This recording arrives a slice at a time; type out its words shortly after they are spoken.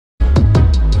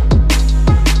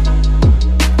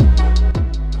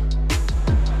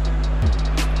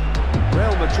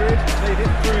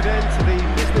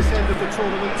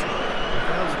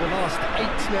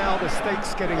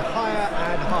stakes getting higher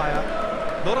and higher.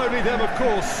 Not only them, of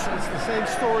course, it's the same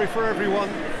story for everyone.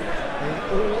 They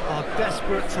all are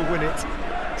desperate to win it.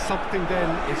 Something then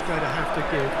is going to have to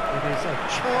give. It is a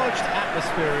charged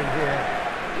atmosphere in here,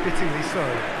 fittingly so,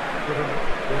 given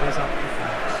what is up for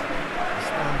grabs. He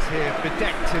stands here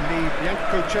bedecked in the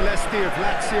Bianco Celesti of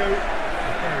Lazio.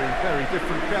 A very, very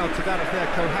different crowd to that of their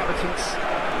cohabitants.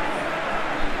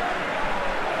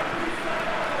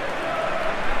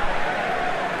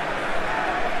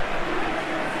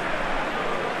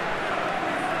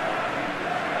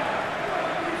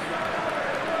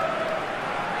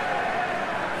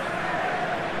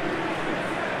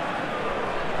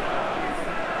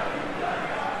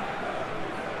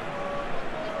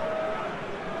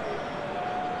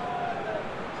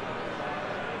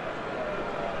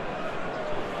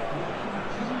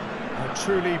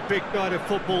 Truly big night of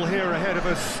football here ahead of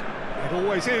us. It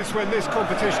always is when this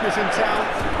competition is in town.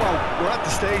 Well, we're at the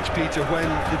stage, Peter, when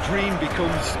the dream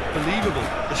becomes believable.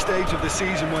 The stage of the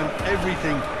season when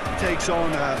everything takes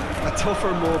on a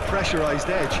tougher, more pressurised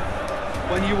edge.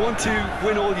 When you want to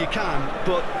win all you can,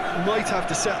 but might have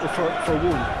to settle for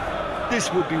one.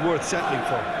 This would be worth settling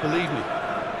for, believe me.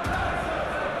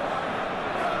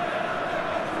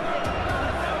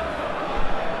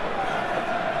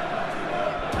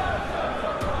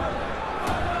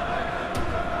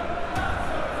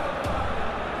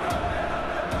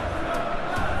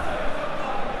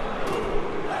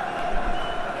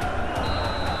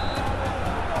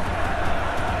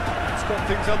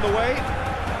 Things underway.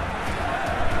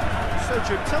 So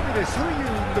Jim, tell me this, who are you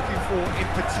looking for in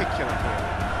particular here?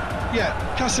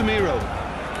 Yeah, Casemiro.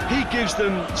 He gives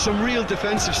them some real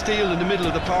defensive steel in the middle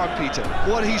of the park, Peter.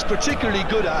 What he's particularly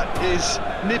good at is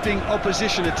nipping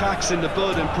opposition attacks in the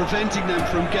bud and preventing them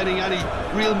from getting any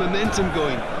real momentum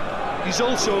going. He's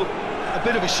also a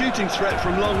bit of a shooting threat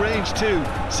from long range too,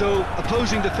 so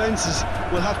opposing defences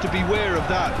will have to beware of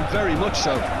that, very much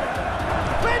so.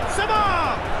 Benzema!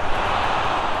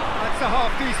 A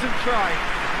half-decent try.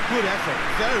 Good effort,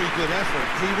 very good effort.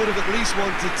 He would have at least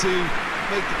wanted to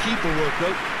make the keeper work,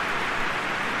 though.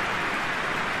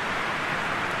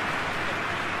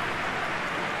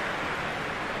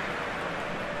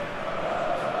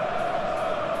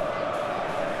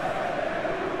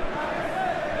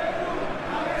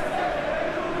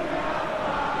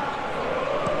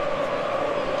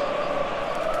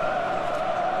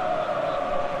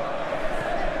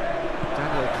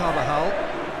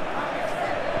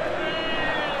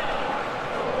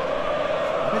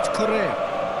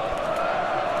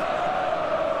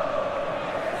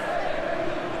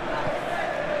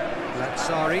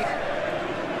 Sorry.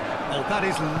 Oh, that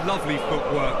is lovely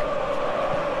footwork.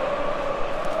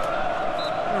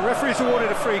 The referee's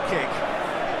awarded a free kick.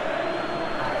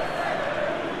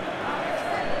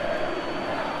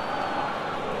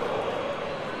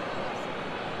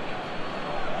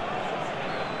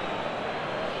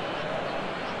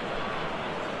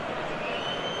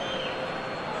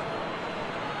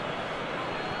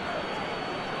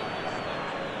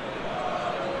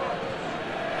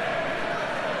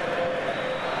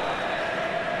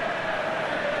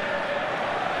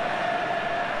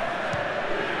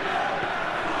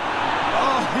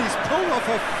 Off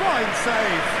a fine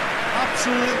save.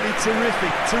 Absolutely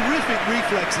terrific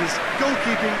reflexes,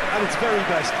 goalkeeping at its very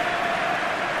best.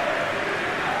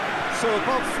 So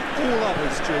above all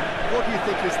others, Jim, what do you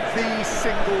think is the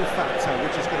single factor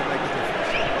which is going to make a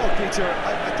difference? Oh, Peter,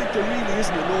 I think there really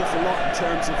isn't an awful lot in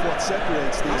terms of what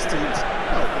separates these teams.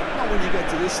 No, not when you get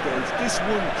to this stage. This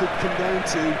one could come down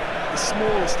to the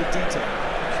smallest of detail.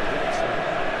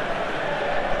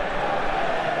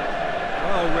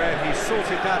 Oh, Red, he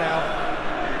sorted that out.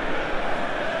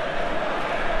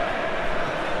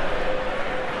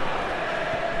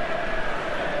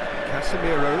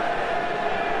 Casemiro.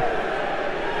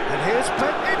 And here's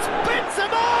it's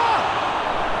Benzema!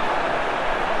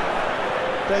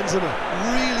 Benzema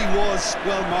really was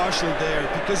well marshalled there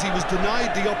because he was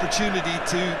denied the opportunity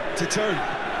to turn.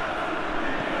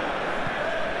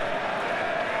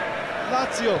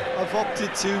 Lazio have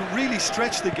opted to really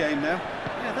stretch the game now.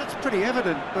 Yeah, that's pretty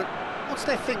evident, but what's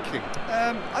their thinking?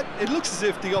 It looks as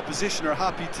if the opposition are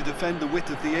happy to defend the width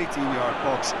of the 18-yard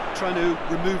box, trying to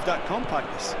remove that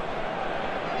compactness.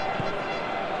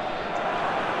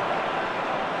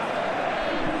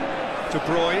 De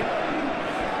Bruyne.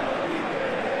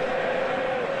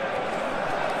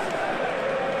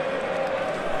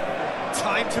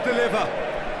 Time to deliver.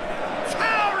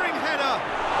 Towering header.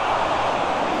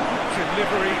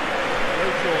 Delivery. No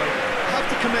joy. I have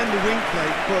to commend the wing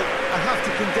play, but I have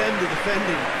to condemn the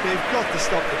defending. They've got to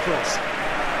stop the cross.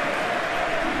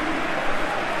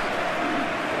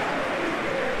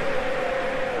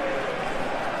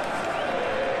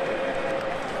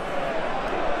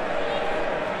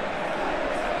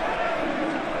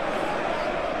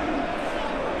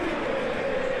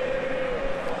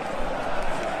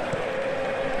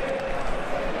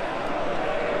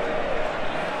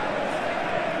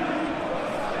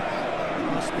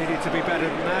 Needed to be better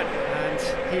than that,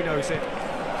 and he knows it.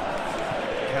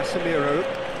 Casemiro.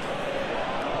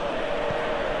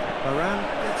 Varane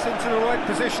gets into the right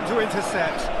position to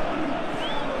intercept.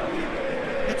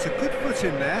 It's a good foot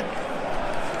in there.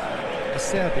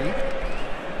 Acerbi.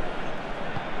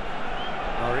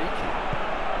 Mariki.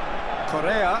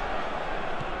 Correa.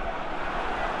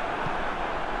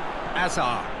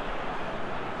 Azar.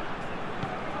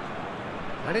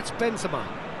 And it's Benzema.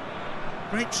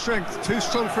 Great strength, too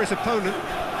strong for his opponent,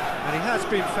 and he has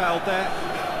been fouled there.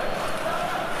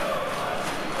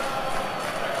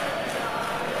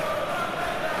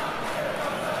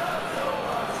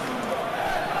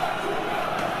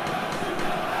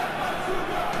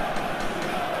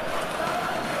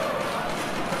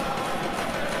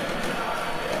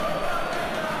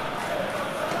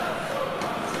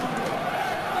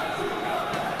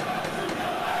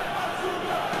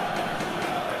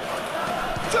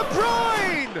 De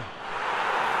Bruyne!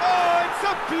 Oh, it's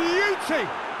a beauty!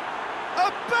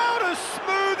 About as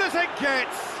smooth as it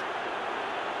gets!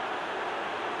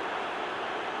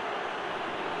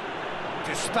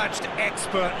 Dispatched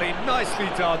expertly, nicely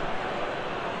done.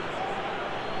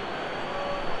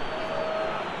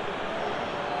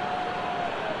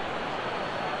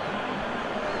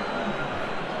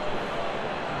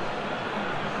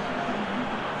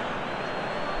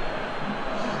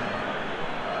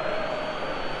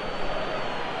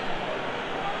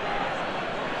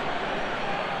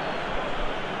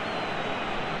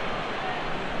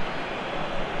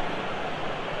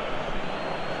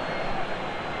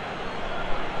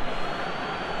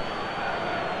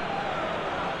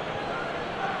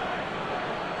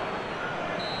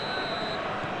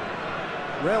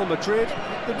 Real Madrid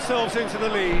get themselves into the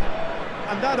lead.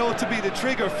 And that ought to be the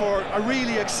trigger for a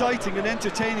really exciting and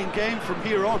entertaining game from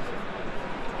here on.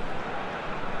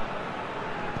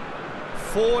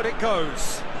 Forward it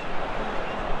goes.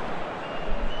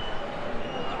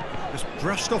 Just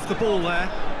brushed off the ball there.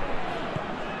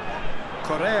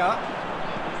 Correa.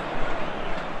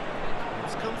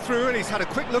 He's come through and he's had a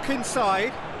quick look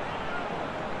inside.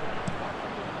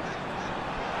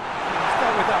 He's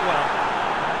dealt with that well.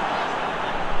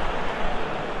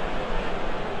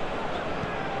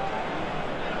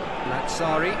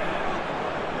 Lazio.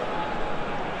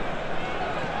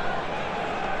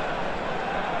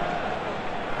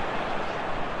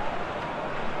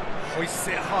 Hoists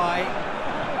it high.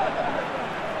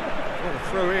 What a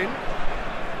throw in.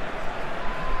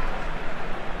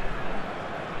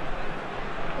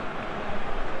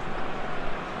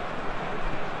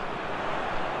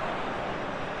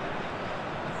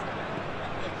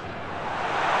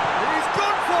 He's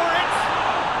gone for it.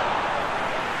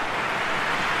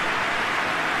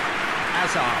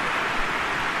 Azar.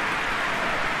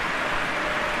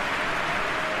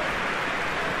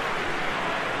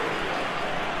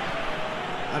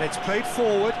 And it's played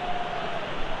forward.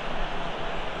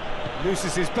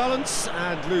 Loses his balance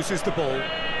and loses the ball.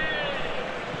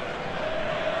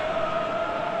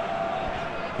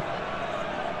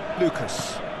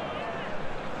 Lucas.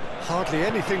 Hardly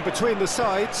anything between the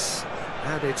sides,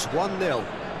 and it's 1-0.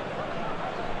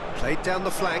 Played down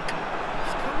the flank.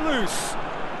 It's come loose.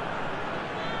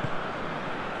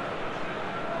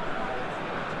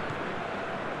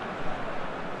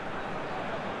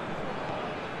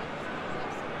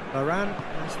 Varane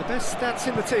has the best stats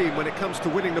in the team when it comes to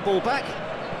winning the ball back.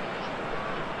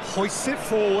 Hoists it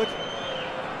forward.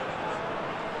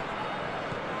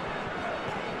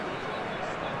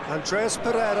 Andreas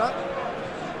Pereira.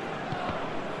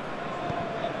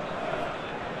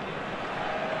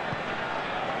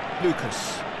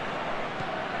 Lucas.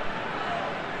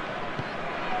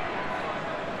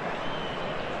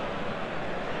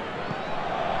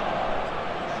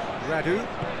 Radu.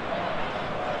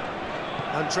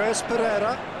 Andreas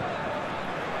Pereira.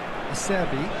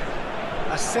 Acerbi.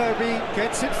 Acerbi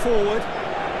gets it forward.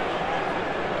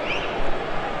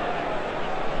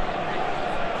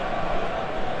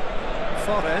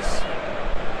 Forres.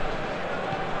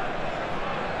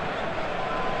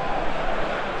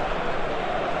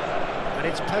 And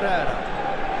it's Pereira.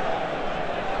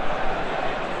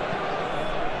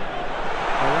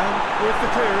 Around with the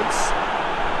clearance.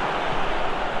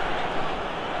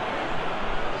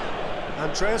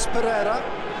 Andreas Pereira,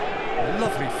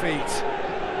 lovely feet.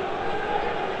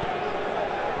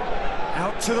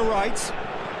 Out to the right,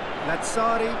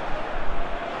 Lazio.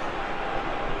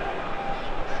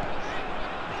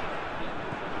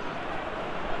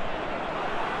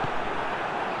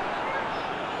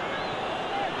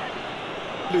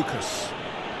 Lucas.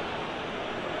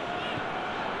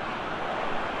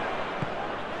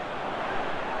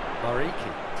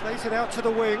 Mariki plays it out to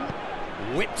the wing.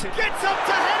 Whipped it. Gets up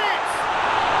to head it!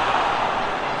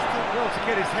 He's done well to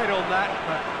get his head on that,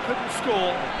 but couldn't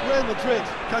score. Real Madrid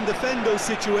can defend those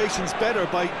situations better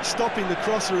by stopping the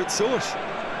crosser at source.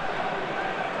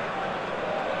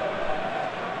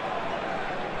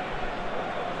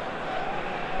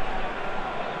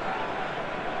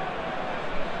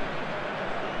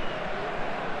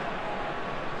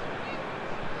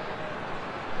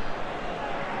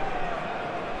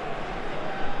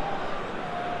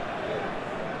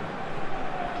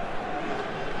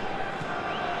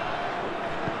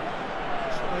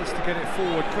 To get it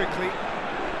forward quickly.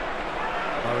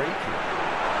 Murray.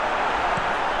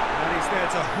 And he's there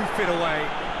to hoof it away.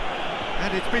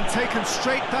 And it's been taken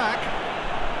straight back.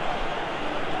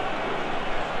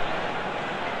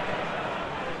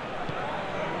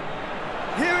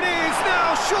 Here it is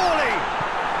now, surely!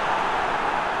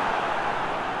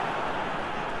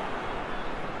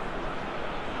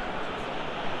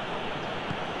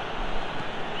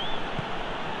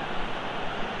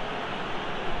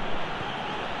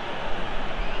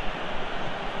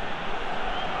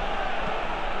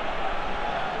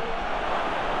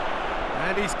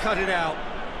 And he's cut it out.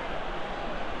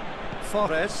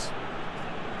 Forres.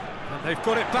 And they've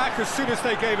got it back as soon as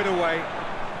they gave it away.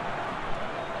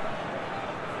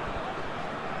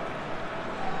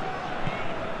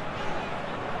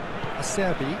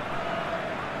 Acerbi.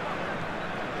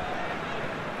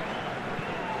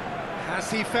 Has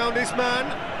he found his man?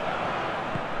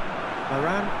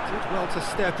 Moran did well to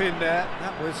step in there.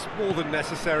 That was more than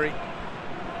necessary.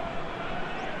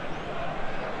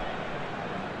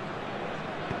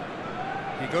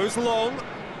 He goes long,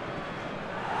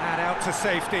 and out to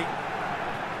safety.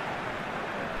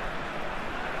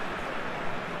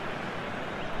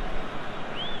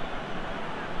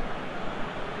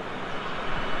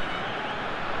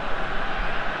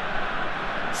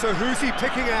 So who's he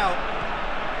picking out?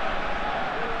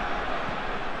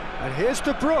 And here's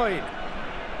De Bruyne.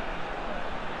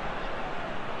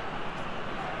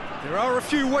 There are a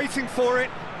few waiting for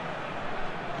it.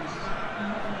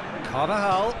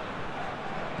 Carvajal.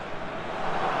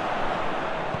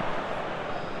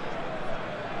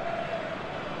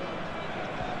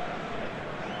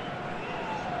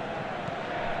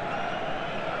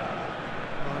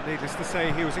 Needless to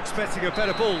say, he was expecting a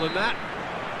better ball than that.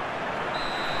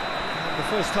 And the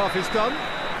first half is done.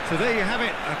 So there you have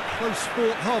it, a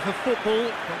close-fought half of football,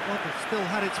 but one that still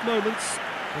had its moments,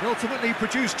 but ultimately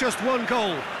produced just one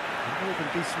goal. A more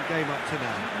than decent game up to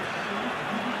now.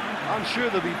 I'm sure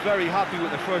they'll be very happy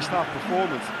with the first half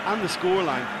performance and the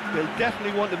scoreline. They'll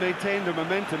definitely want to maintain their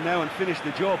momentum now and finish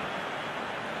the job.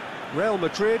 Real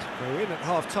Madrid go in at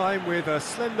half-time with a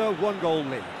slender one-goal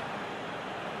lead.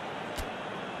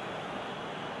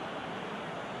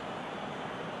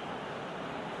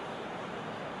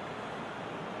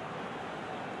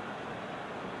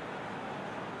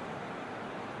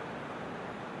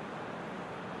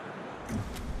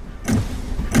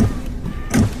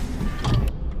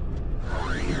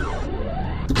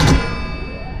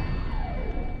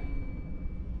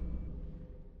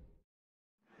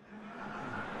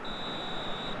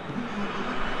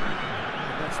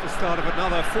 Start of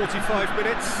another 45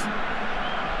 minutes.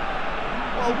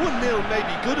 Well, 1-0 may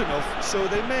be good enough, so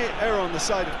they may err on the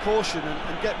side of caution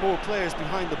and get more players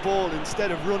behind the ball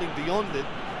instead of running beyond it.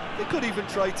 They could even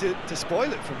try to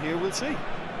spoil it from here, we'll see.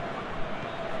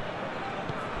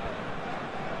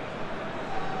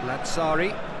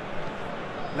 Lazzari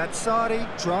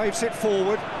drives it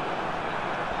forward.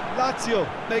 Lazio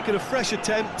making a fresh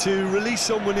attempt to release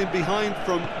someone in behind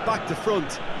from back to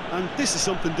front, and this is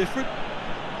something different.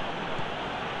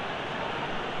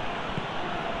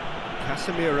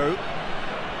 Casemiro,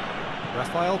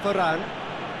 Rafael Varane,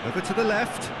 over to the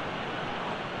left.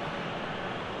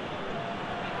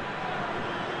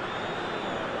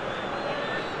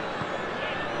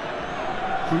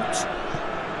 Hoot.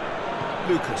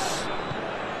 Lucas.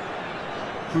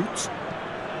 Hoot.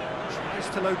 Tries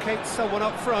to locate someone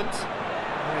up front.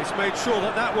 And he's made sure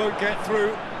that that won't get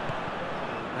through.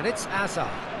 And it's Azar.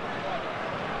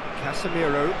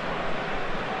 Casemiro.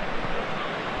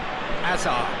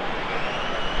 Azar.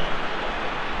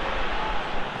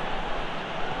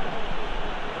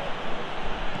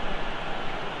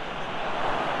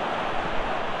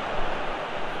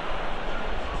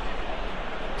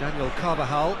 Daniel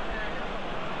Carvajal.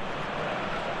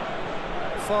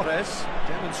 Forres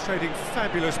demonstrating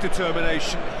fabulous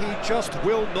determination. He just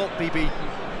will not be beaten.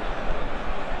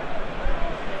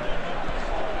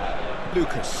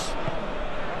 Lucas.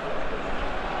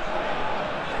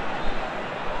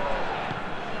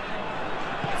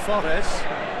 Forres.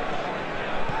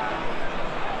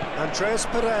 Andreas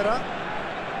Pereira.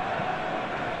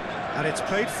 And it's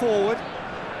played forward.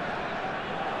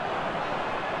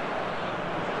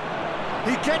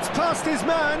 He gets past his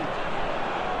man.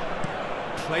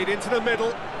 Played into the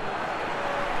middle.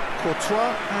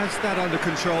 Courtois has that under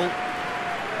control.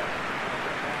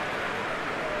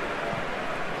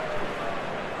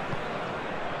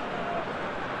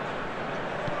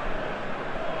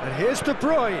 And here's De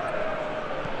Bruyne.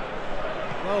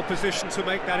 Well positioned to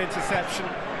make that interception.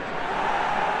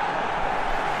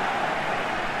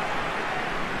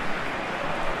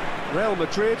 Real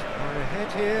Madrid are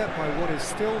ahead here by what is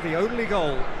still the only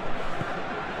goal.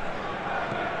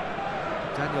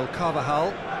 Daniel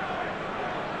Carvajal.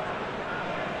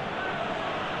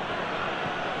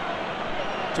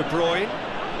 De Bruyne.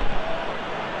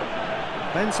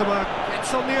 Benzema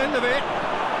gets on the end of it.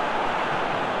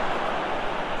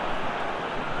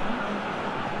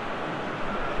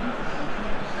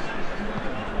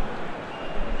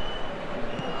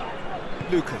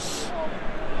 Lucas.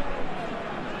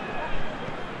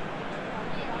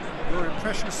 Your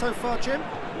impression so far, Jim?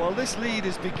 Well, this lead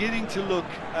is beginning to look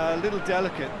a little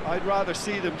delicate. I'd rather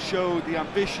see them show the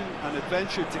ambition and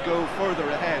adventure to go further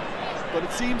ahead. But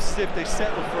it seems as if they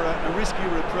settle for a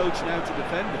riskier approach now to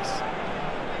defend this.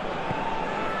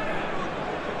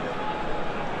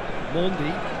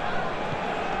 Mondi.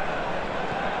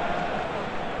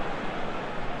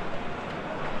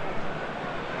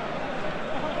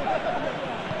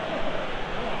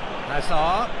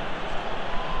 Hazard.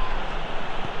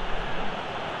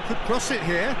 Could cross it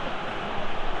here.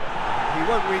 He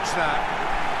won't reach that.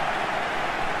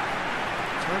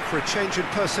 Time for a change in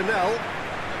personnel.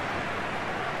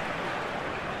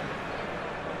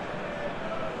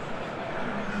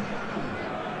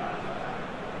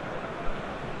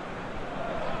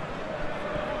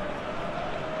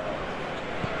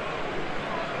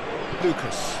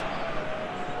 Lucas.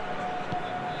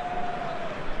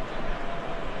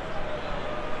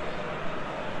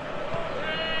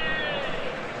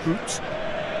 Hoot.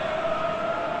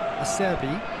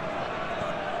 Acerbi.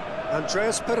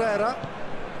 Andreas Pereira.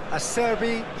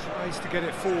 Acerbi tries to get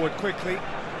it forward quickly.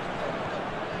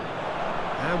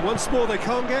 And once more they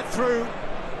can't get through.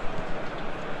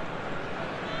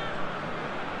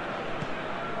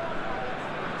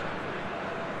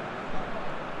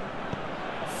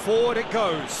 Forward it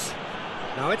goes.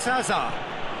 Now it's Hazard.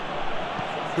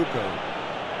 Hugo.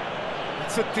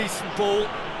 It's a decent ball.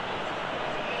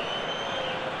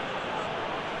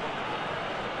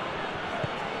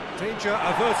 Danger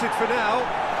averted for now.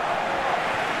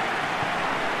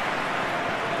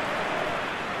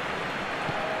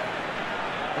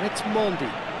 And it's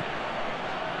Mondi.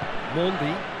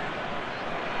 Mondi.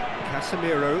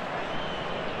 Casemiro.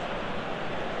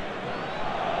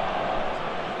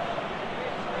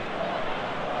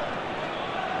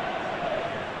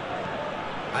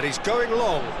 And he's going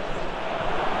long.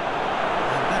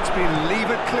 And that's been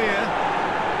levered clear.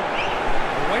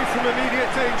 Away from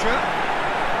immediate danger.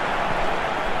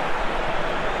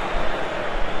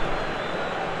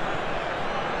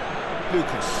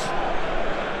 Lucas.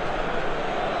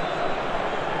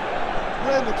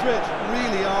 Real Madrid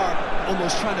really are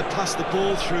almost trying to pass the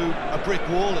ball through a brick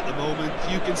wall at the moment.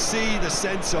 You can see the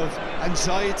sense of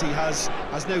anxiety has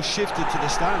now shifted to the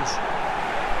stands.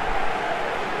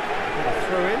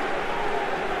 Throw in.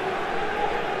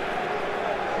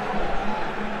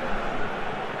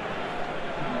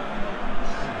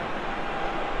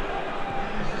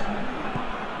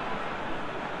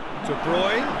 De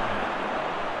Bruyne.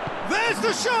 There's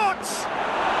the shot!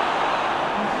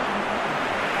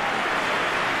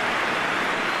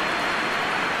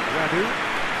 Radu.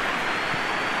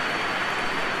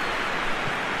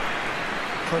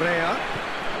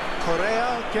 Correa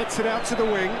gets it out to the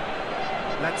wing.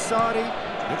 Lazzari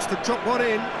looks to drop one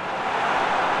in.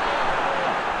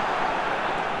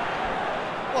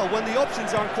 Well, when the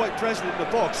options aren't quite present in the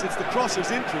box, it's the crosser's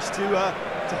interest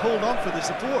to hold on for the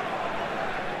support.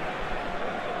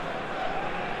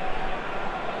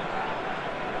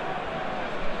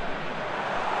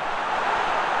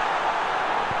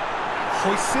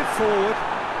 Hoists it forward.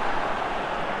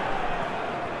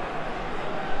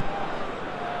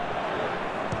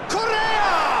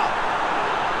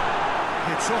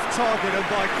 It's off target and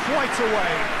by quite a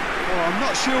way. Well, I'm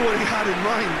not sure what he had in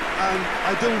mind, and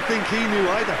I don't think he knew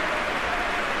either.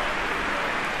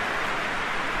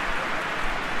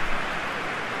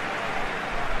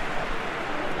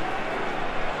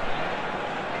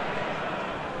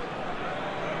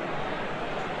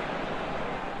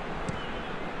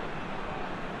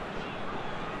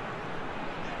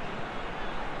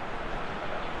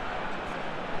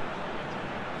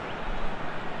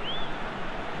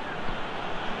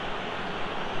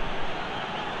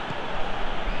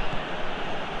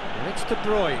 De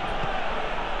Bruyne.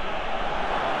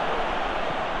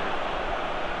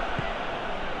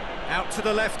 Out to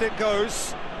the left it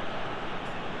goes.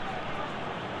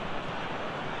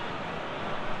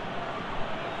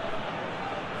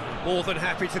 More than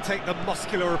happy to take the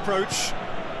muscular approach.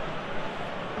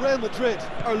 Real Madrid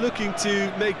are looking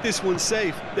to make this one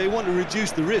safe. They want to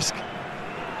reduce the risk.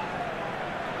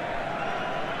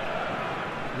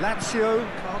 Lazio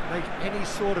can't make any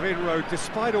sort of inroad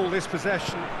despite all this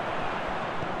possession.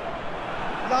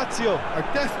 Lazio are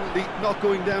definitely not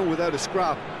going down without a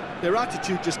scrap. Their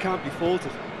attitude just can't be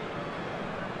faulted.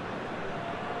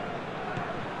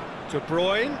 De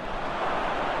Bruyne.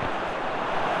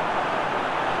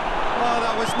 Oh,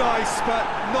 that was nice, but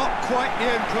not quite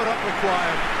the end product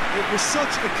required. It was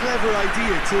such a clever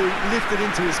idea to lift it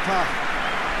into his path.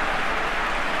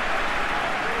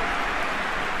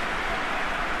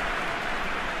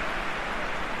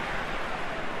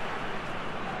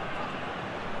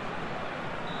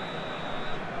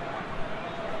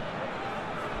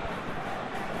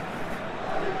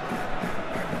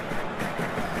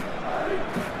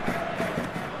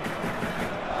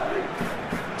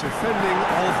 Defending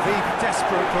of the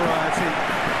desperate variety.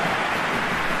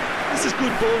 This is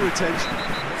good ball retention.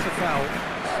 It's a foul.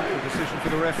 Simple decision for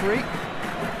the referee.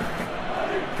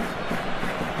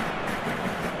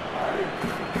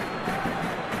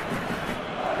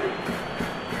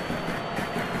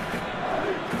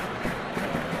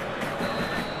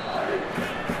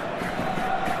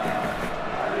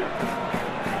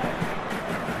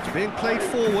 It's being played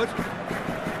forward.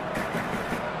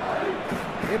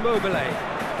 Immobile.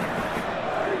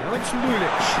 Now it's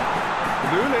Lulic.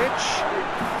 Lulic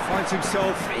finds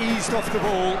himself eased off the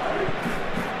ball.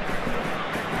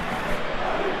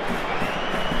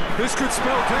 This could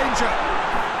spell danger.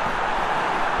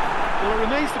 Well, it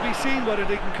remains to be seen whether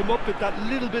they can come up with that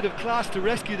little bit of class to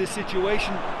rescue this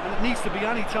situation, and it needs to be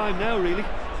any time now, really.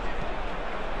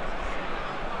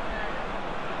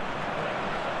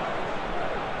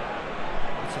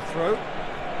 It's a throw.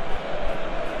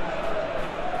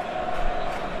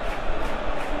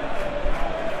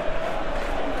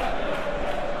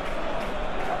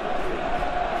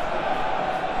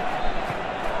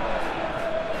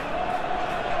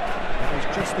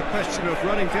 Just the question of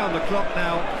running down the clock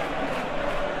now.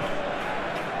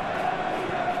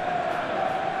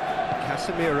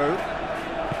 Casemiro.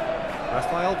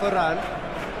 Rafael Varane.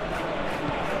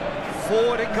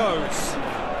 Forward it goes.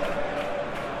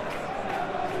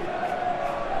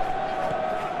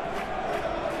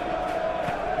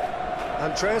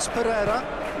 Andreas Pereira.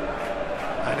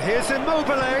 And here's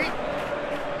Immobile.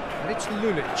 And it's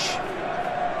Lulic.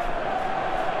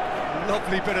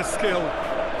 Lovely bit of skill.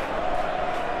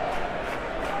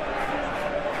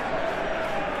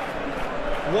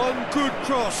 One good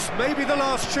cross, maybe the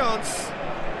last chance.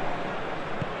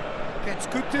 Gets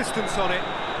good distance on it.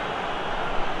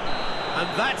 And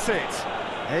that's it.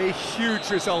 A huge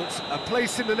result. A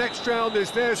place in the next round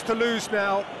is theirs to lose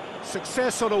now.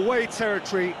 Success on away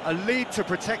territory, a lead to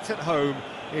protect at home.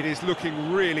 It is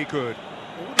looking really good.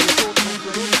 But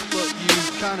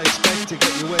you can't expect to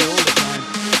get your way all the time.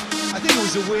 I think it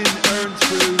was a win earned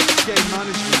through